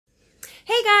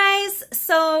Hey guys,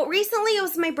 so recently it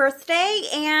was my birthday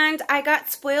and I got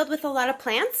spoiled with a lot of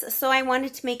plants, so I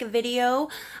wanted to make a video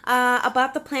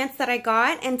about the plants that I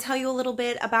got and tell you a little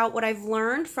bit about what I've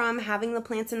learned from having the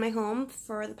plants in my home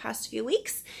for the past few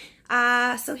weeks.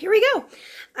 So here we go.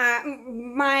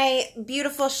 My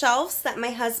beautiful shelves that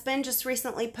my husband just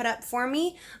recently put up for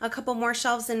me, a couple more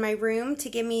shelves in my room to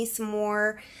give me some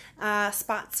more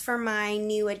spots for my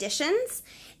new additions.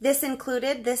 This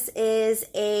is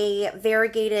a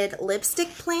variegated lipstick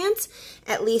plant.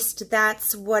 At least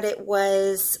that's what it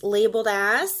was labeled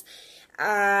as.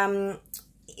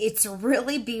 It's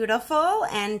really beautiful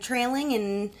and trailing,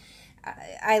 and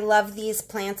I love these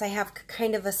plants. I have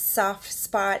kind of a soft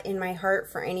spot in my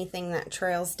heart for anything that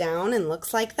trails down and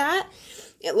looks like that.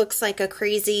 It looks like a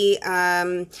crazy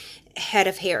head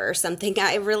of hair or something.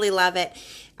 I really love it.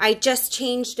 I just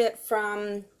changed it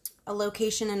from a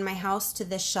location in my house to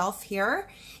this shelf here.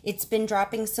 It's been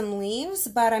dropping some leaves,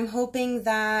 but I'm hoping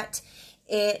that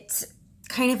it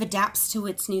kind of adapts to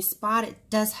its new spot. It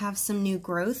does have some new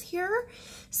growth here,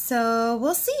 so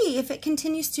we'll see if it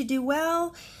continues to do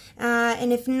well,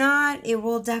 and if not, it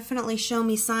will definitely show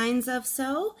me signs of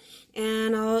so,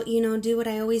 and I'll do what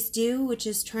I always do, which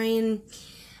is try and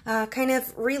kind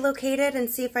of relocate it and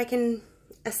see if I can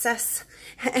assess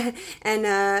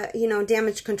and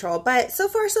damage control. But so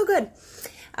far so good.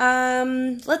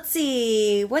 Let's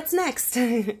see what's next.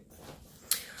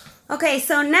 Okay,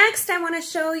 so next I want to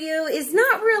show you is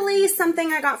not really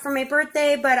something I got for my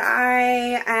birthday, but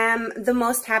I am the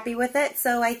most happy with it,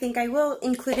 so I think I will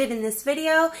include it in this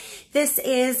video. This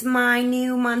is my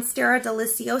new Monstera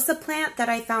Deliciosa plant that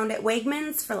I found at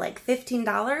Wegmans for like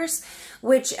 $15,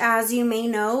 which, as you may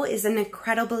know, is an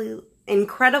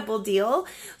incredible deal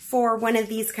for one of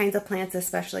these kinds of plants,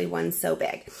 especially one so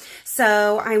big.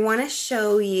 So I want to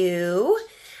show you,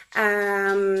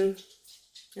 let's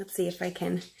see if I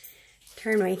can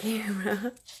turn my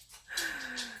camera.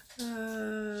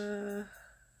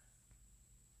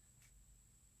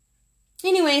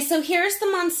 Anyway, so here's the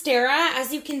Monstera.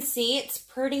 As you can see, it's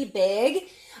pretty big.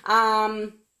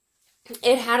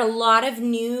 It had a lot of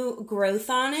new growth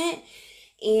on it,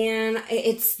 and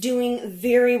it's doing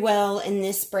very well in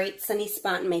this bright sunny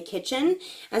spot in my kitchen.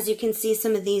 As you can see,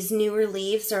 some of these newer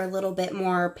leaves are a little bit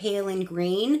more pale and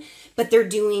green, but they're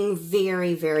doing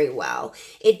very, very well.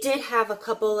 It did have a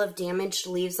couple of damaged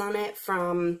leaves on it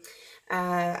from,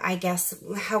 I guess,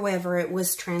 however it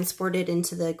was transported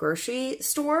into the grocery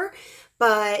store.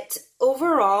 But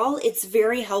overall, it's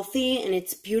very healthy and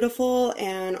it's beautiful,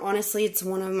 and honestly, it's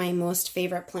one of my most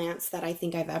favorite plants that I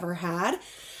think I've ever had.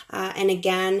 And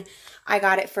again, I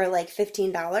got it for like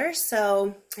 $15,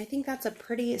 so I think that's a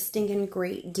pretty stinking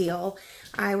great deal.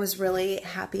 I was really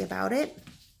happy about it,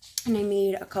 and I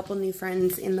made a couple new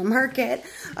friends in the market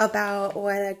about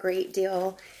what a great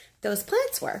deal those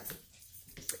plants were.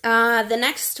 The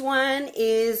next one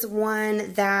is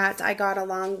one that I got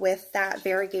along with that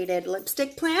variegated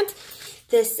lipstick plant.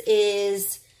 This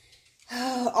is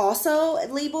also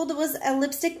labeled as a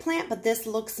lipstick plant, but this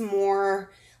looks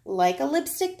more like a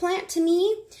lipstick plant to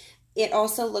me. It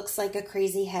also looks like a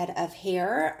crazy head of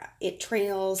hair. It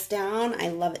trails down. I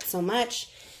love it so much.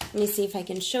 Let me see if I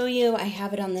can show you. I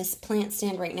have it on this plant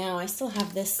stand right now. I still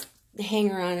have this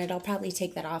hanger on it. I'll probably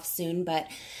take that off soon, but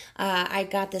I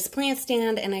got this plant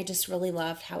stand and I just really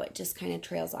loved how it just kind of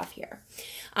trails off here.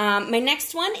 My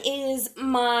next one is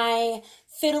my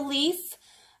fiddle leaf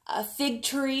fig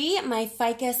tree, my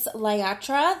Ficus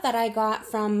liatra, that I got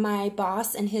from my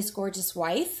boss and his gorgeous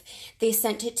wife. They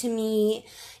sent it to me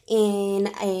in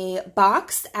a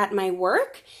box at my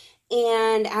work,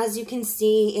 and as you can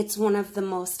see, it's one of the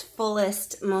most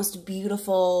fullest, most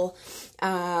beautiful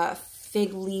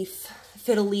fiddle leaf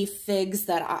figs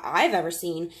that I've ever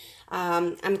seen.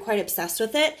 I'm quite obsessed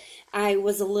with it. I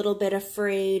was a little bit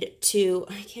afraid to,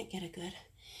 I can't get it good.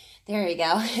 There you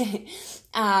go.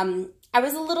 I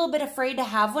was a little bit afraid to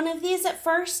have one of these at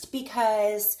first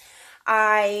because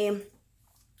I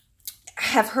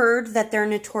have heard that they're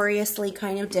notoriously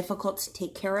kind of difficult to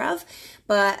take care of.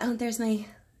 But, oh, there's my,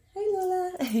 hi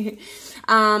Lola.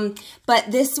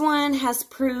 But this one has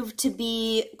proved to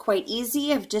be quite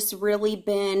easy. I've just really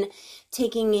been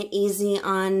taking it easy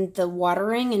on the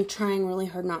watering and trying really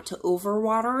hard not to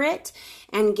overwater it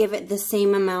and give it the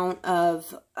same amount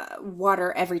of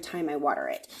water every time I water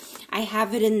it. I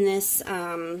have it in this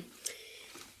kind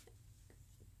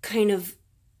of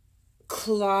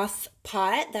cloth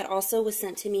pot that also was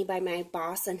sent to me by my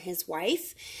boss and his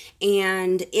wife,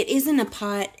 and it isn't a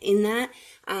pot in that,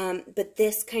 but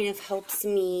this kind of helps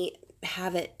me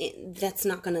have it that's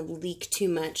not going to leak too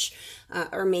much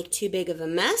or make too big of a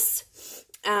mess.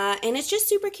 And it's just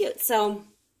super cute. So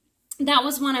that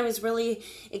was one I was really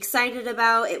excited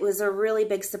about. It was a really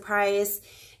big surprise.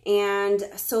 And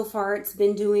so far it's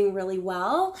been doing really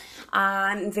well.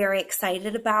 I'm very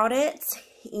excited about it.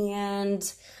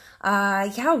 And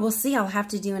yeah, we'll see. I'll have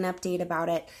to do an update about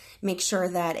it. Make sure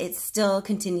that it still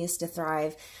continues to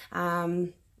thrive.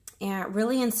 And it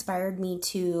really inspired me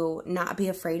to not be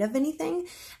afraid of anything,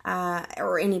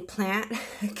 or any plant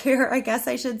care, I guess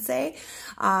I should say.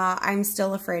 I'm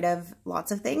still afraid of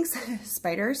lots of things,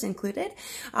 spiders included.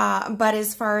 But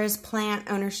as far as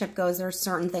plant ownership goes, there are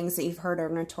certain things that you've heard are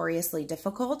notoriously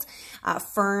difficult.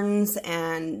 Ferns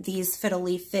and these fiddle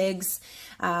leaf figs,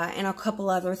 and a couple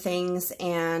other things.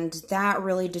 And that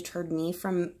really deterred me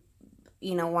from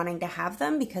wanting to have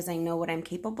them, because I know what I'm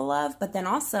capable of. But then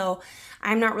also,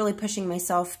 I'm not really pushing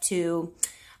myself to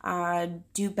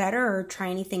do better or try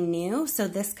anything new. So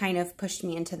this kind of pushed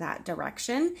me into that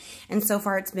direction. And so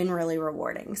far, it's been really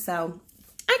rewarding. So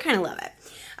I kind of love it.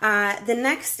 The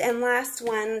next and last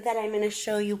one that I'm going to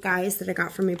show you guys that I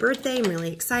got for my birthday, I'm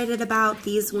really excited about.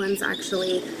 These ones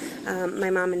actually,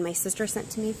 my mom and my sister sent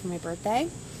to me for my birthday.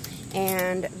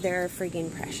 And they're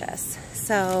freaking precious.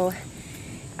 So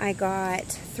I got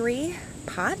 3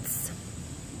 pots,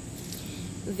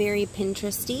 very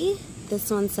Pinteresty. This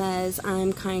one says,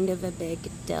 I'm kind of a big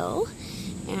dill,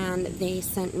 and they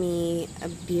sent me a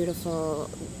beautiful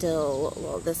dill.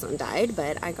 Well, this one died,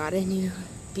 but I got a new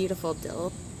beautiful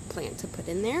dill plant to put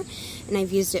in there, and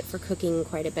I've used it for cooking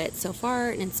quite a bit so far,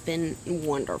 and it's been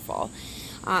wonderful.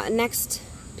 Next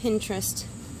Pinterest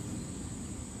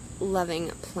loving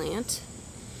plant,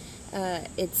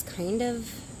 it's kind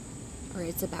of, or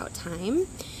it's about time.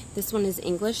 This one is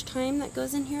English thyme that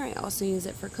goes in here. I also use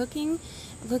it for cooking.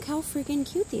 Look how freaking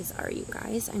cute these are, you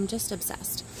guys. I'm just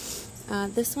obsessed.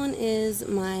 This one is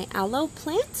my aloe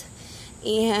plant.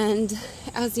 And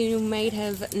as you might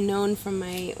have known from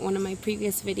one of my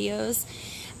previous videos,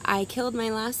 I killed my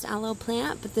last aloe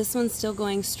plant, but this one's still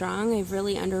going strong. I've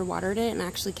really underwatered it and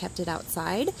actually kept it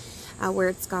outside where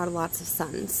it's got lots of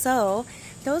sun. So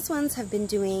those ones have been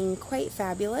doing quite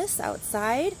fabulous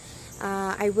outside.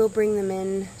 I will bring them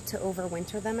in to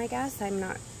overwinter them, I guess.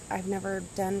 I've never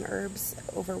done herbs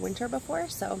over winter before,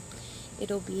 so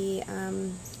it'll be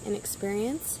an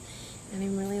experience, and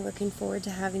I'm really looking forward to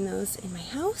having those in my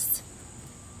house.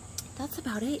 That's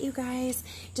about it, you guys.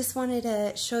 Just wanted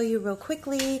to show you real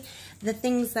quickly the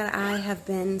things that I have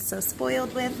been so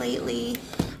spoiled with lately.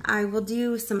 I will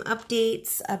do some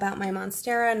updates about my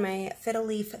Monstera and my fiddle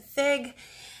leaf fig.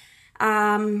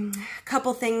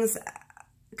 Couple things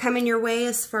coming your way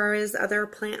as far as other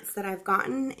plants that I've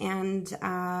gotten and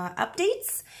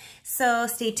updates. So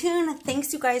stay tuned.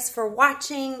 Thanks you guys for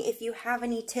watching. If you have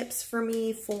any tips for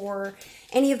me for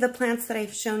any of the plants that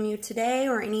I've shown you today,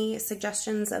 or any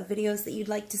suggestions of videos that you'd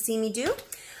like to see me do,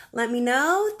 let me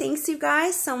know. Thanks you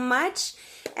guys so much,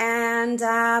 and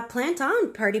plant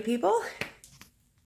on, party people.